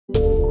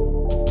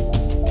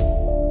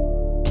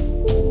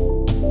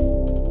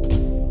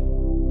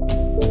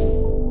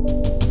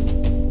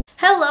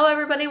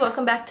everybody,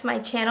 welcome back to my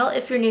channel.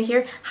 If you're new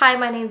here, hi,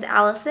 my name's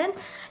Allison,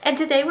 and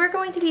today we're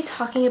going to be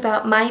talking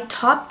about my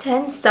top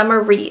 10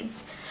 summer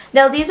reads.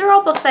 Now these are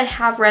all books I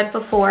have read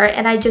before,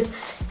 and I just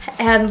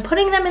am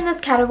putting them in this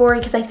category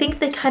because I think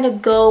they kind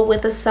of go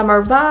with the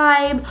summer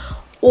vibe,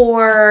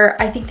 or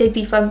I think they'd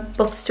be fun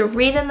books to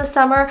read in the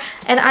summer,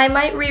 and I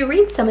might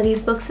reread some of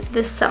these books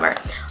this summer.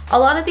 A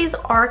lot of these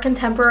are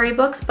contemporary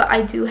books, but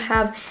I do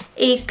have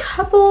a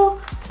couple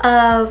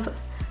of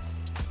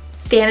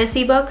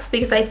fantasy books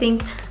because I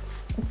think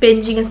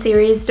binging a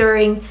series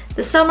during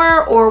the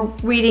summer or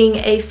reading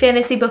a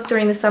fantasy book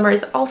during the summer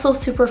is also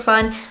super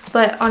fun,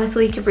 but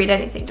honestly you could read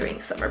anything during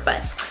the summer.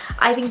 But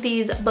I think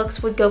these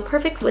books would go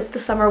perfect with the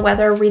summer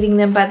weather, reading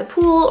them by the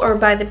pool or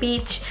by the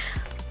beach.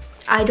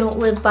 I don't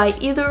live by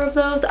either of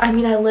those. I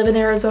mean, I live in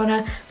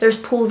Arizona, there's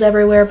pools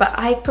everywhere, but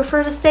I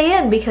prefer to stay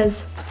in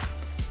because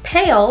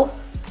pale,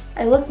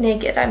 I look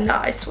naked, I'm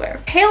not, I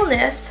swear.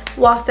 Paleness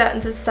walks out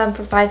into the sun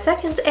for 5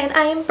 seconds and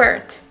I am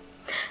burnt.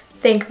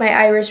 Thank my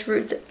Irish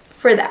roots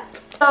for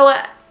that. So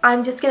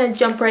I'm just gonna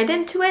jump right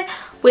into it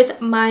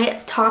with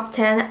my top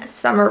 10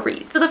 summer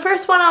reads. So the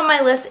first one on my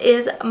list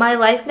is My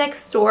Life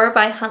Next Door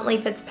by Huntley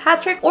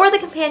Fitzpatrick, or the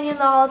companion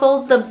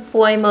novel The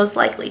Boy Most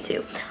Likely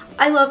To.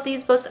 I love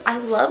these books. I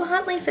love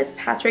Huntley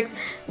Fitzpatrick's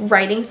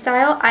writing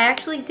style. I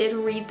actually did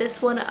read this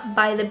one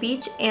by the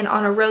beach and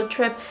on a road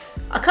trip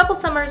a couple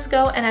summers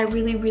ago, and I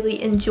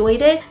really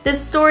enjoyed it. This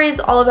story is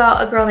all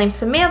about a girl named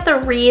Samantha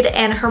Reed,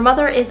 and her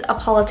mother is a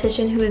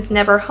politician who is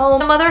never home.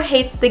 The mother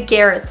hates the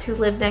Garretts who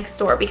live next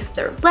door because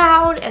they're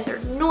loud and they're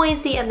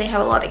noisy and they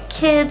have a lot of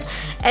kids,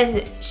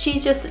 and she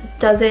just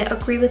doesn't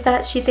agree with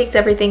that. She thinks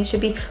everything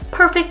should be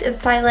perfect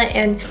and silent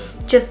and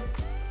just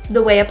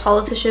the way a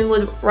politician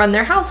would run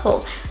their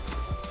household.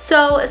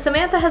 So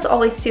Samantha has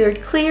always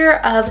steered clear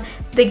of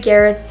the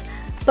Garretts,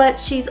 but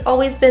she's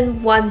always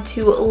been one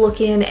to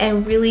look in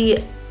and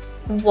really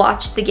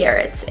watch the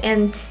Garretts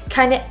and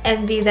kind of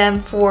envy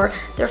them for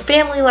their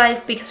family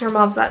life because her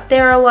mom's not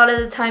there a lot of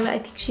the time. I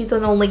think she's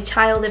an only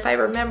child if I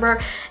remember,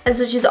 and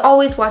so she's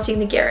always watching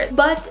the Garretts.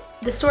 But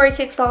the story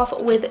kicks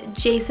off with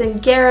Jason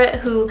Garrett,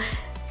 who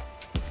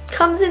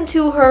comes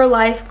into her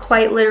life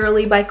quite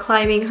literally by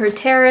climbing her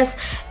terrace,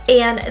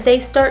 and they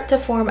start to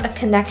form a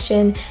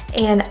connection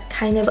and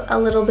kind of a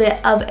little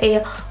bit of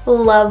a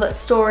love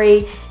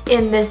story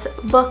in this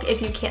book,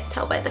 if you can't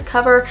tell by the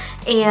cover.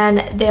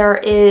 And there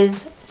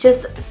is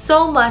just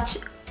so much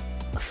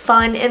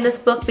fun in this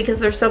book because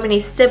there's so many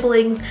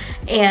siblings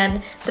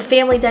and the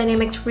family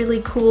dynamic's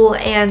really cool,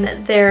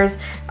 and there's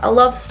a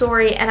love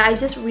story, and I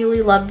just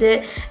really loved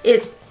it.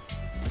 It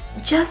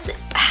just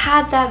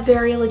had that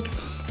very like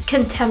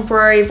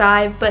contemporary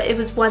vibe, but it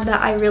was one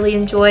that I really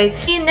enjoyed.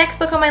 The next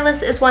book on my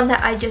list is one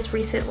that I just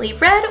recently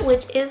read,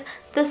 which is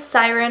The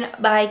Siren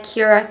by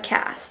Kiera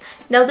Cass.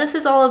 Now this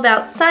is all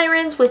about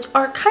sirens, which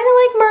are kind of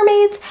like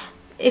mermaids.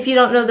 If you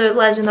don't know the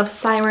legend of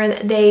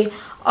Siren, they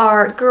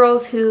are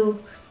girls who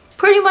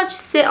pretty much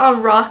sit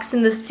on rocks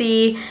in the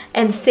sea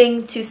and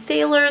sing to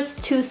sailors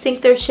to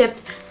sink their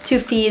ships to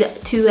feed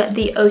to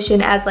the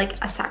ocean as like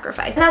a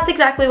sacrifice. And that's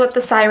exactly what the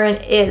siren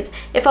is.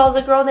 It follows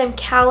a girl named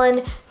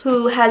Callan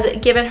who has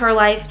given her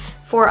life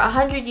for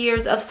 100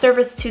 years of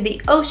service to the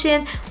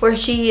ocean, where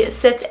she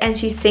sits and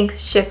she sinks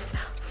ships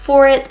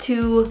for it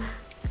to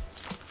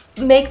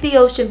make the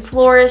ocean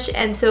flourish,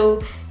 and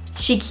so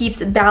she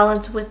keeps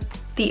balance with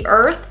the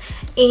earth.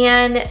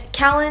 And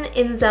Callan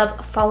ends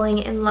up falling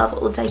in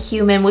love with a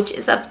human, which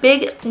is a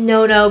big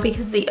no-no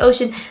because the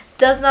ocean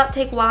does not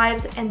take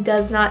wives and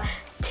does not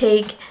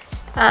take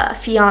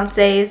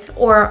fiancés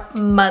or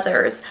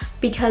mothers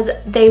because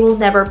they will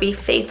never be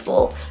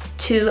faithful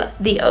to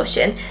the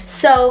ocean.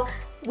 So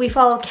we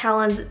follow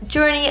Callan's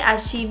journey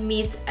as she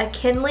meets a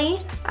Kinley,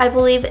 I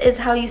believe is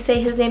how you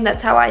say his name,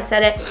 that's how I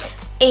said it,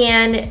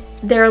 and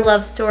their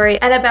love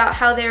story and about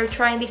how they're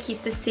trying to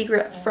keep the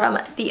secret from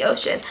the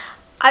ocean.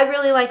 I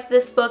really like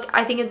this book.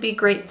 I think it'd be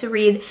great to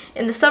read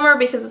in the summer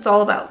because it's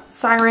all about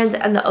sirens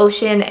and the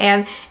ocean,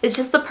 and it's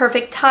just the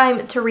perfect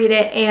time to read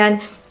it.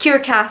 And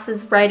Kiera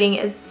Cass's writing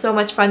is so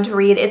much fun to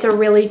read. It's a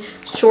really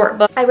short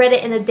book. I read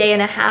it in a day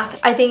and a half.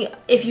 I think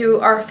if you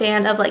are a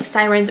fan of like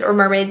sirens or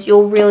mermaids,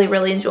 you'll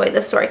really enjoy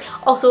this story.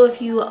 Also,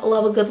 if you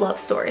love a good love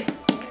story,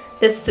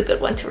 this is a good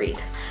one to read.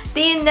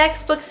 The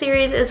next book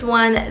series is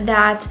one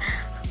that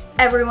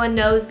everyone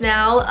knows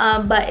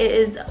now, but it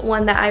is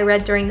one that I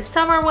read during the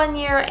summer one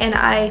year and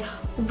I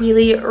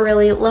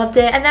really loved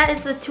it, and that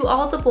is the To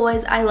All the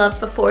Boys I Loved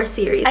Before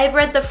series. I've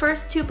read the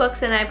first 2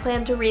 books and I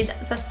plan to read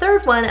the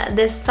third one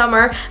this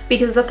summer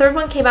because the third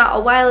one came out a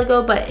while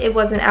ago, but it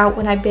wasn't out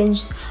when I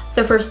binged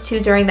the first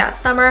 2 during that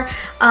summer.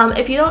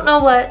 If you don't know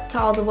what To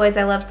All the Boys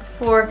I Loved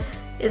Before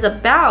is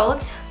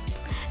about,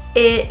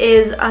 it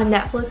is a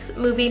Netflix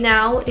movie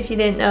now, if you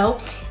didn't know.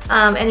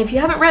 And if you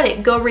haven't read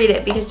it, go read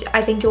it because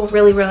I think you'll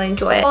really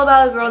enjoy it. It's all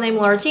about a girl named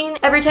Laura Jean.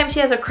 Every time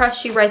she has a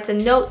crush, she writes a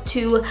note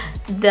to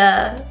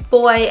the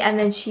boy, and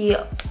then she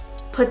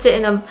puts it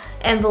in an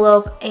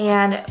envelope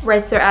and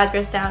writes their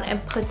address down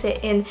and puts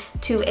it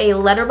into a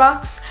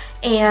letterbox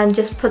and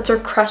just puts her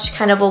crush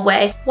kind of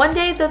away. One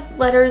day the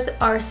letters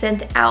are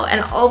sent out,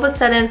 and all of a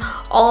sudden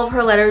all of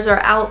her letters are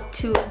out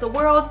to the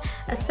world,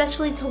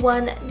 especially to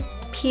one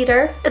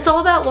Peter. It's all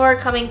about Laura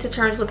coming to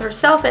terms with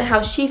herself and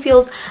how she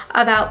feels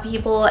about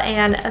people,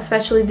 and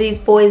especially these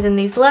boys in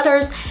these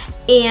letters.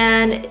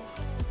 And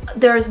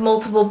there's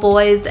multiple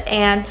boys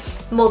and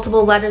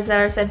multiple letters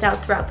that are sent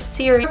out throughout the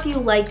series. If you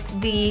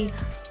liked the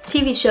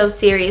TV show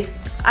series,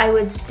 I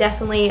would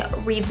definitely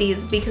read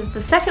these, because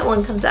the second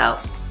one comes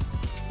out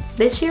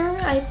this year,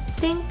 I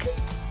think,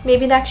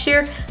 maybe next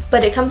year,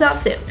 but it comes out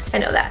soon. I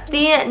know that.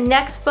 The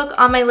next book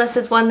on my list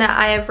is one that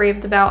I have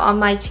raved about on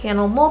my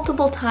channel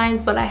multiple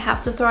times, but I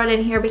have to throw it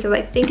in here because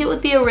I think it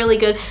would be a really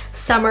good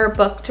summer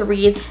book to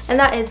read, and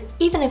that is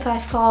Even If I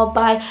Fall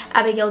by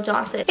Abigail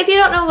Johnson. If you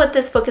don't know what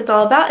this book is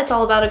all about, it's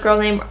all about a girl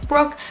named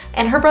Brooke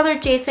and her brother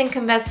Jason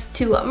confessed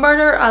to a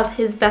murder of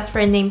his best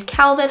friend named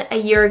Calvin a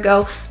year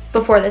ago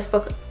before this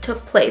book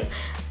took place.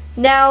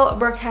 Now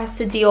Brooke has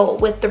to deal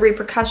with the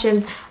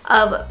repercussions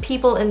of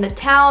people in the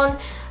town,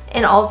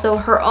 and also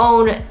her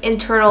own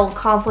internal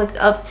conflict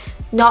of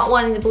not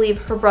wanting to believe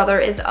her brother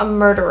is a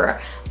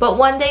murderer. But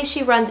one day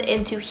she runs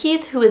into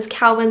Heath, who is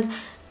Calvin's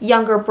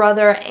younger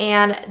brother,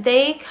 and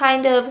they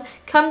kind of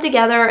come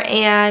together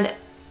and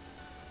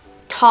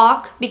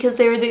talk, because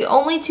they're the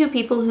only two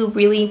people who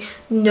really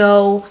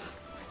know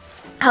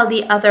how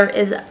the other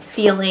is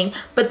feeling.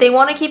 But they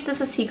want to keep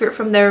this a secret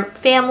from their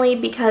family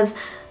because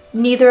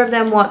neither of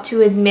them want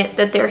to admit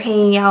that they're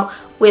hanging out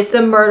with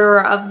the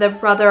murderer of their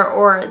brother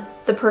or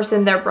the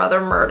person their brother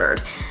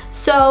murdered.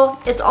 So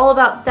it's all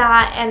about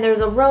that, and there's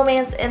a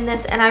romance in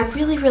this, and I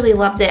really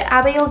loved it.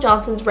 Abigail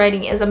Johnson's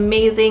writing is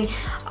amazing.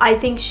 I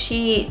think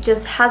she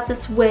just has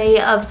this way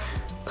of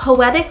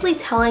poetically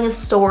telling a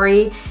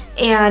story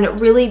and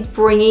really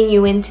bringing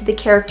you into the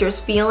character's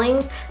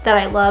feelings that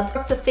I loved.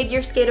 It's a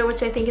figure skater,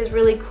 which I think is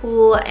really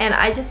cool, and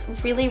I just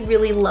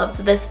really loved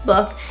this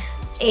book.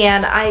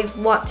 And I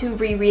want to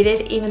reread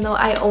it, even though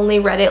I only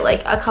read it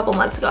like a couple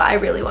months ago. I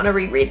really want to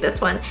reread this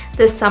one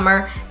this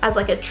summer as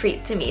like a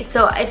treat to me.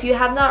 So if you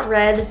have not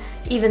read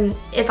Even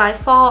If I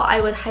Fall,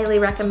 I would highly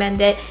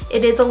recommend it.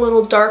 It is a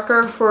little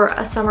darker for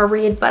a summer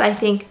read, but I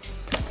think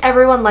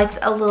everyone likes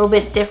a little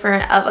bit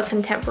different of a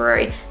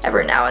contemporary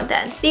every now and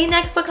then. The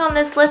next book on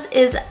this list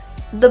is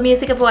The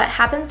Music of What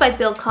Happens by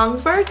Bill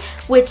Kongsberg,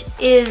 which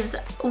is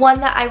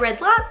one that I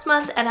read last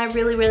month and I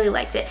really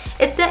liked it.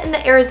 It's set in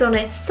the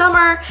Arizona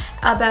summer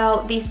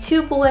about these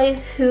two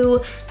boys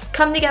who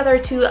come together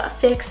to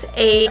fix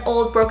a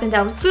old broken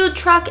down food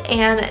truck,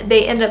 and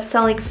they end up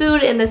selling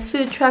food in this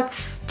food truck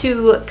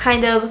to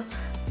kind of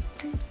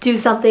do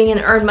something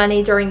and earn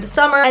money during the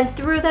summer. And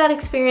through that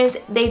experience,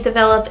 they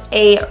develop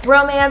a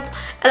romance,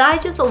 and I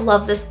just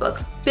love this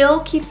book. Bill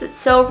keeps it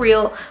so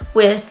real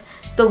with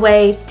the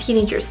way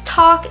teenagers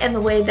talk and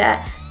the way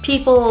that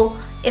people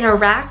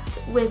interact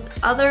with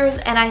others,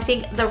 and I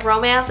think the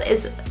romance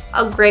is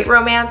a great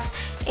romance,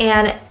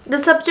 and the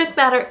subject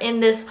matter in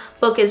this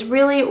book is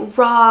really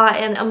raw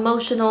and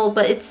emotional,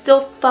 but it's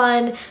still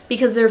fun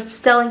because they're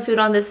selling food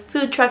on this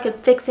food truck and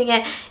fixing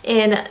it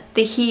in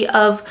the heat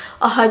of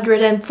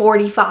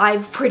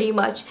 145 pretty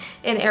much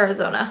in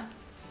Arizona.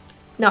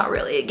 Not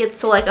really, it gets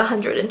to like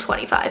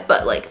 125,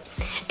 but like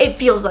it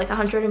feels like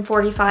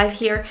 145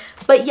 here.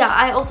 But yeah,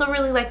 I also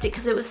really liked it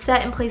because it was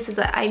set in places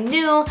that I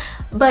knew,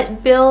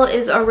 but Bill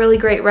is a really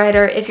great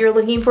writer if you're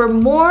looking for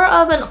more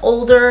of an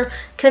older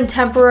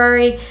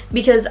contemporary,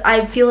 because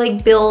I feel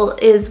like Bill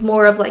is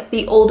more of like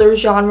the older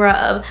genre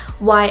of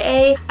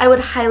YA. I would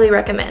highly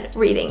recommend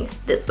reading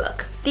this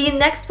book. The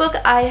next book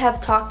I have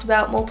talked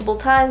about multiple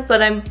times,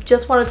 but I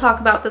just want to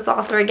talk about this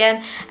author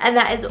again, and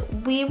that is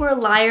We Were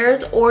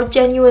Liars or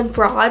Genuine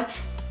Fraud,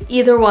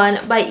 either one,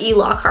 by E.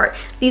 Lockhart.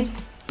 These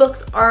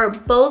books are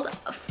both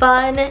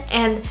fun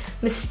and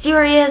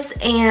mysterious,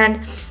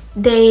 and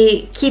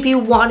they keep you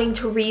wanting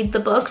to read the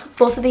books.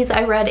 Both of these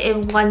I read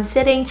in one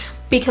sitting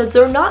because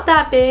they're not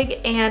that big,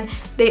 and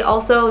they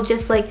also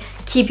just like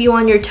keep you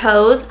on your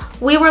toes.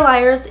 We Were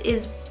Liars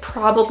is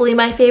probably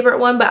my favorite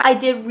one, but I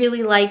did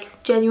really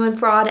like Genuine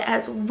Fraud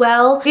as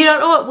well. If you don't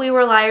know what We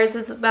Were Liars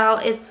is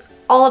about, it's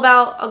all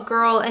about a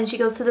girl, and she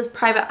goes to this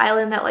private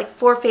island that like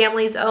 4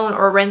 families own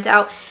or rent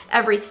out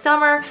every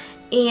summer,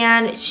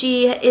 and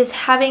she is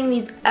having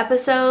these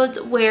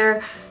episodes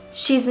where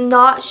she's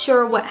not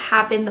sure what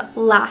happened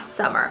last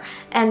summer.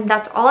 And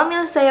that's all I'm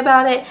going to say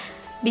about it,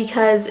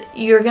 because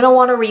you're going to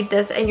want to read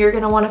this and you're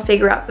going to want to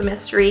figure out the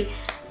mystery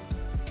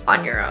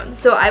on your own.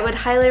 So I would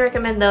highly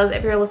recommend those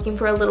if you're looking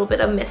for a little bit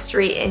of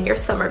mystery in your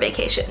summer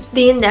vacation.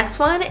 The next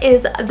one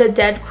is The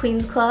Dead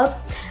Queens Club,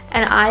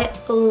 and I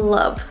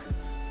love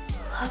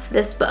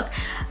this book.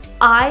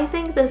 I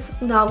think this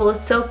novel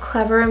is so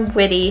clever and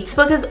witty. This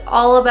book is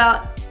all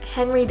about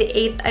Henry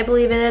VIII, I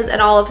believe it is,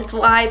 and all of his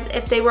wives,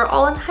 if they were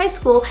all in high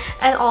school,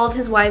 and all of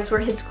his wives were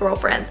his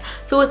girlfriends.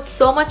 So it's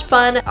so much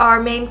fun.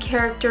 Our main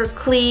character,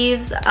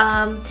 Cleves,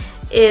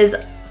 is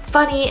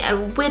funny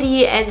and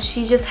witty, and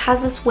she just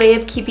has this way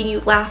of keeping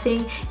you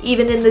laughing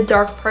even in the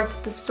dark parts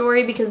of the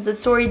story, because the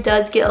story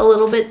does get a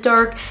little bit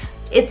dark.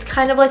 It's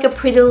kind of like a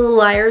Pretty Little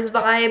Liars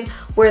vibe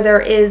where there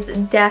is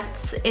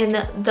deaths in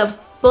the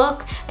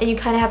book and you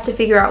kind of have to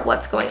figure out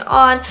what's going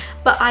on,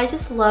 but I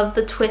just love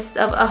the twist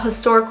of a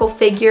historical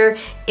figure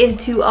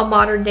into a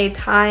modern day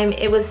time.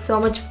 It was so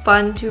much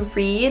fun to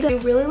read. I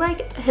really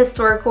like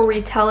historical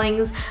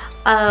retellings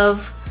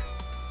of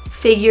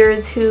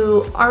figures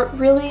who aren't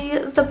really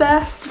the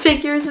best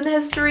figures in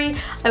history.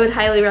 I would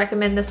highly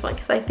recommend this one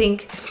because I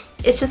think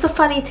it's just a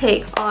funny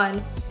take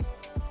on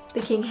the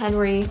King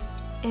Henry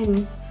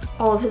and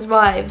all of his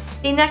wives.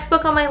 The next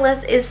book on my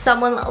list is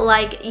Someone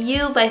Like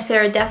You by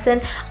Sarah Dessen.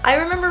 I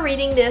remember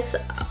reading this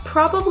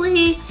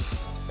probably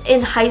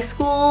in high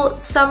school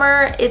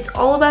summer. It's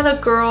all about a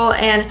girl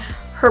and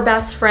her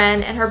best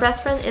friend, and her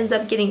best friend ends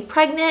up getting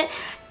pregnant,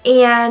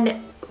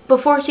 and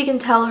before she can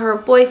tell her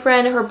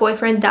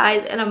boyfriend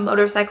dies in a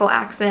motorcycle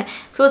accident.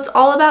 So it's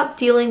all about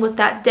dealing with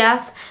that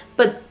death,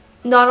 but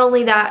not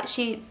only that,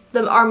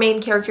 our main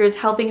character is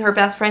helping her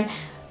best friend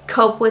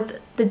cope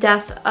with the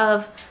death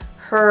of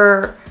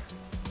her,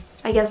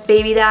 I guess,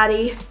 baby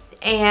daddy,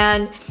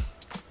 and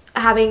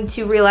having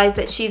to realize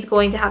that she's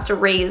going to have to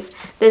raise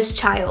this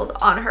child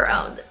on her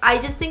own. I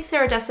just think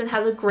Sarah Dessen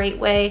has a great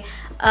way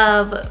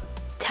of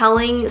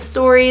telling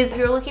stories. If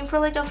you're looking for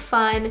like a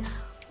fun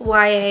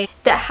YA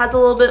that has a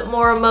little bit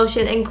more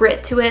emotion and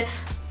grit to it,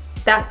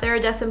 that Sarah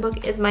Dessen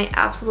book is my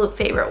absolute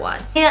favorite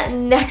one.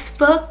 And next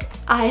book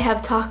I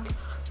have talked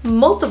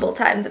multiple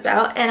times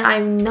about, and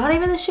I'm not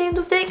even ashamed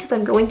of it because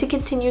I'm going to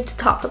continue to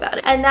talk about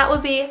it, and that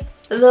would be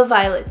The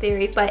Violet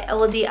Theory by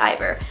Elodie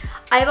Iber.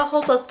 I have a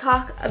whole book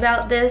talk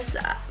about this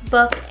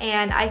book,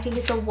 and I think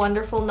it's a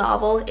wonderful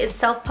novel. It's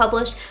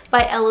self-published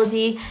by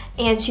Elodie,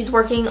 and she's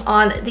working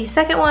on the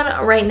second one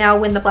right now,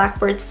 When the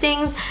Blackbird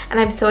Sings, and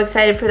I'm so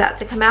excited for that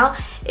to come out.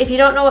 If you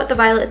don't know what The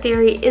Violet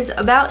Theory is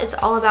about, it's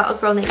all about a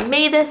girl named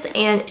Mavis,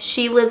 and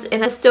she lives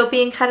in a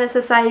dystopian kind of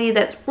society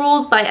that's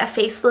ruled by a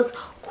faceless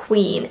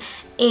queen.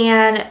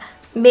 And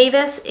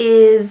Mavis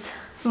is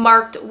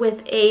marked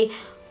with a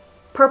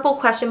purple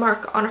question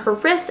mark on her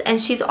wrist, and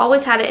she's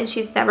always had it and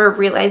she's never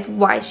realized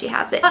why she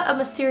has it. But a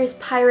mysterious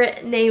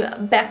pirate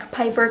named Beck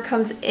Piper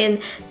comes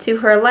into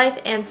her life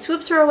and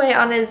swoops her away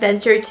on an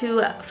adventure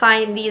to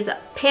find these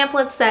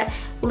pamphlets that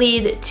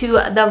lead to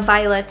the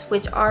Violets,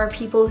 which are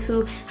people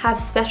who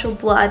have special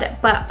blood.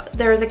 But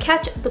there is a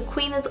catch: the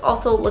queen is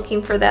also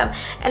looking for them,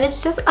 and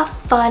it's just a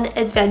fun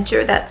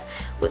adventure that's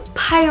with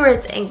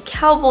pirates and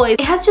cowboys.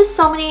 It has just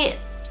so many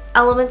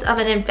elements of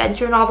an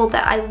adventure novel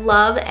that I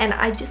love, and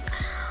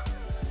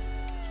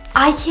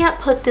I can't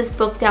put this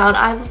book down.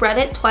 I've read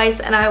it twice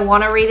and I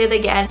want to read it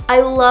again. I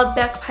love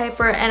Beck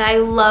Piper and I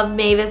love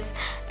Mavis,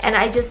 and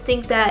I just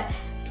think that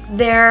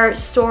their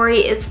story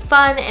is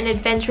fun and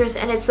adventurous,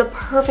 and it's the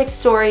perfect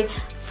story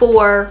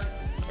for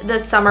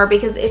the summer,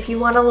 because if you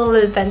want a little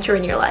adventure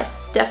in your life,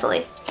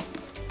 definitely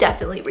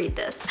read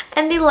this.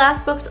 And the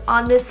last books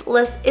on this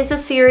list is a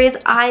series.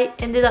 I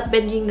ended up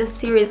binging this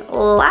series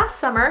last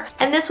summer,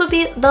 and this would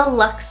be the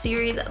Luck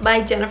series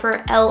by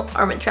Jennifer L.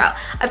 Armentrout.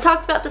 I've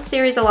talked about this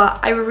series a lot.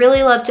 I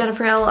really love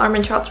Jennifer L.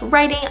 Armentrout's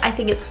writing. I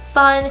think it's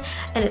fun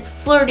and it's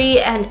flirty,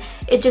 and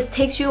it just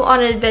takes you on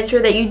an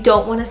adventure that you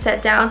don't want to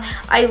set down.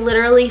 I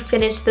literally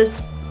finished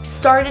this,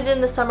 started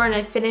in the summer, and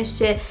I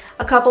finished it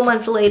a couple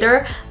months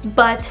later,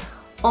 but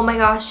oh my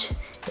gosh,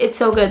 it's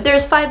so good.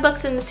 There's 5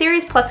 books in the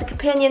series plus a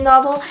companion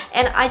novel,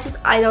 and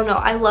I don't know,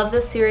 I love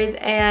this series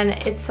and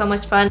it's so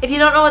much fun. If you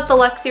don't know what the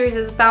Luck series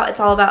is about,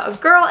 it's all about a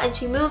girl and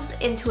she moves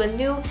into a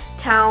new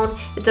town.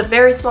 It's a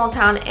very small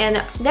town,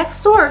 and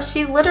next door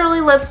she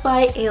literally lives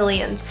by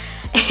aliens,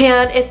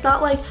 and it's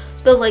not like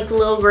the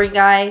little green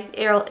guy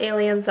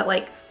aliens that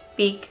like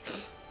speak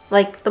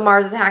like the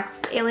Mars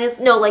Attacks aliens.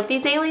 No, like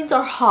these aliens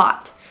are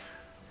hot.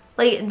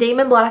 Like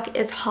Damon Black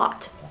is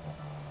hot.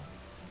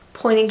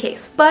 Point in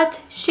case. But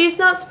she's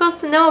not supposed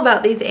to know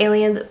about these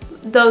aliens,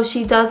 though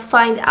she does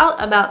find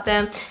out about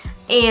them,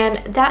 and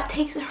that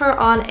takes her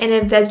on an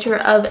adventure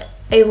of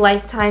a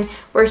lifetime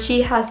where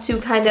she has to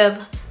kind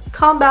of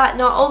combat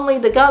not only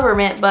the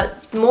government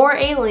but more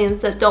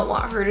aliens that don't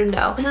want her to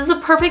know. This is a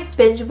perfect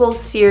bingeable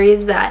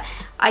series that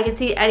I can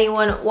see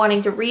anyone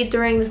wanting to read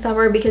during the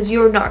summer, because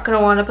you're not going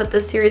to want to put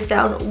this series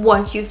down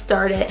once you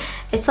start it.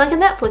 It's like a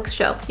Netflix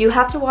show. You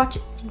have to watch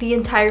the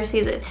entire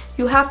season.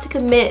 You have to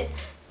commit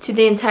to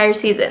the entire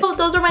season. So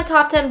those are my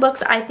top 10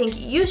 books I think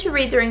you should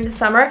read during the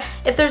summer.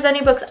 If there's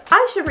any books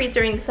I should read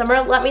during the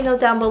summer, let me know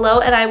down below,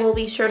 and I will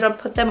be sure to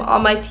put them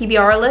on my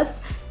TBR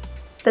list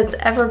that's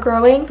ever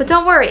growing. But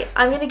don't worry,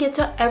 I'm gonna get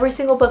to every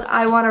single book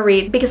I want to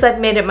read, because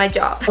I've made it my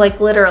job. Like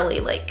literally,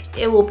 like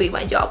it will be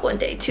my job one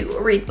day to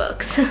read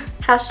books.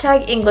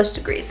 Hashtag English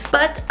degrees.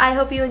 But I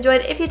hope you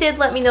enjoyed. If you did,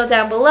 let me know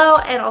down below,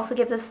 and also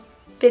give this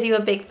video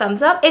a big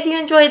thumbs up. If you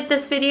enjoyed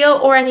this video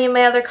or any of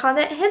my other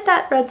content, hit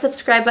that red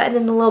subscribe button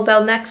and the little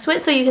bell next to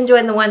it so you can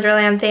join the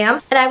Wonderland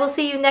fam. And I will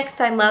see you next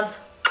time, loves.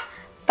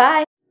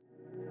 Bye!